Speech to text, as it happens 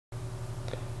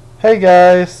Hey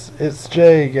guys, it's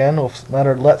Jay again with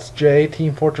another Let's J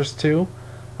Team Fortress 2.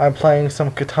 I'm playing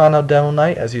some Katana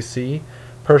Demoknight, as you see.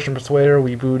 Persian Persuader,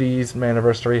 Wee Booties,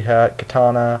 Maniversary Hat,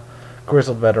 Katana,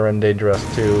 Grizzled Veteran, Dangerous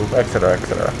 2, etc,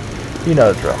 etc. You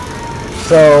know the drill.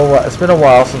 So, it's been a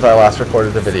while since I last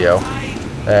recorded the video,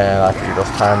 and I figured it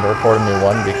was time to record a new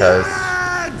one because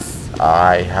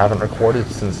I haven't recorded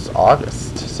since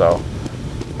August, so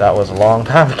that was a long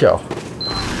time ago.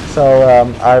 So,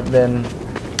 I've been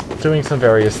doing some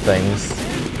various things.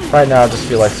 Right now I just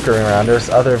feel like screwing around. There's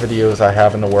other videos I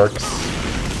have in the works.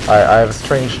 I have a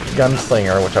strange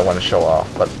gunslinger which I want to show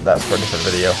off, but that's for a different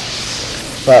video.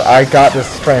 But I got this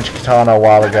strange katana a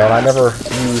while ago, and I never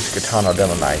used Katana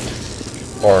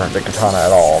Demoknight, or the katana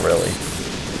at all, really.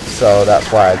 So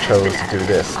that's why I chose to do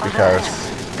this, because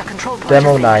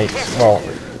Demoknight, well,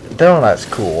 Demoknight's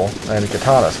cool, and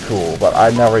Katana's cool, but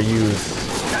I never use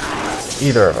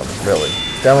either of them, really.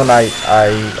 Demoknight, I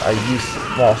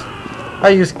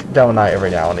use Demoknight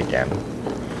every now and again,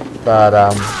 but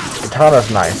Katana's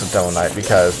nice with Demoknight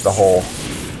because the whole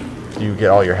you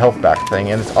get all your health back thing,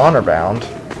 and it's honor bound.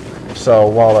 So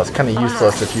while that's kind of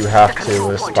useless if you have to,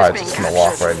 this spy's just gonna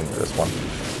walk right into this one.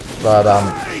 But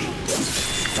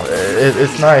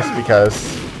it's nice because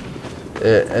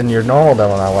in your normal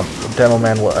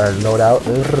Demoman loadout,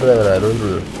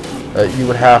 you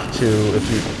would have to,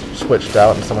 if you switched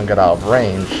out and someone got out of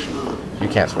range, you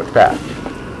can't switch back.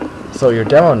 So your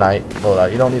Demoknight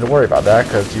loadout, you don't need to worry about that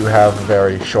because you have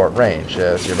very short range,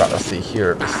 as you're about to see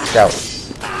here, the scout.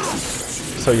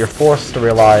 So you're forced to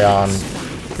rely on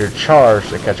your charge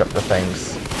to catch up to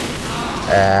things,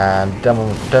 and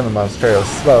Demoman's fairly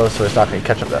slow, so it's not going to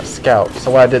catch up to that scout. So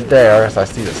what I did there is I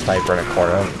see the sniper in a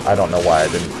corner. I don't know why I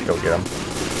didn't go get him,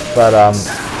 but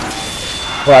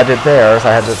what I did there is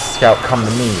I had the scout come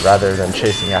to me rather than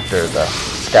chasing after the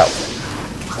scout.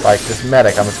 Like this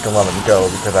medic, I'm just gonna let him go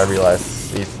because I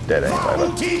realize he's dead anyway.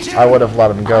 But I would have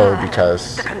let him go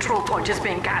because the control point is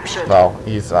being captured. Well,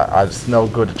 he's it's no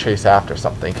good to chase after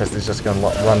something because he's just gonna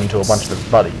run into a bunch of his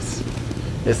buddies.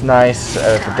 It's nice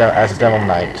as a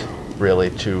Demoknight, really,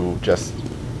 to just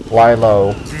lie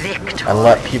low and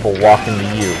let people walk into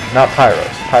you. Not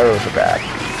pyros. Pyros are bad.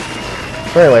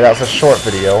 But anyway, that was a short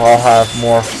video. I'll have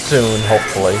more soon,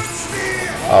 hopefully.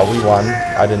 We won.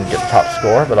 I didn't get the top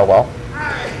score, but oh well.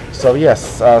 So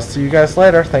yes, see you guys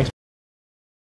later. Thanks.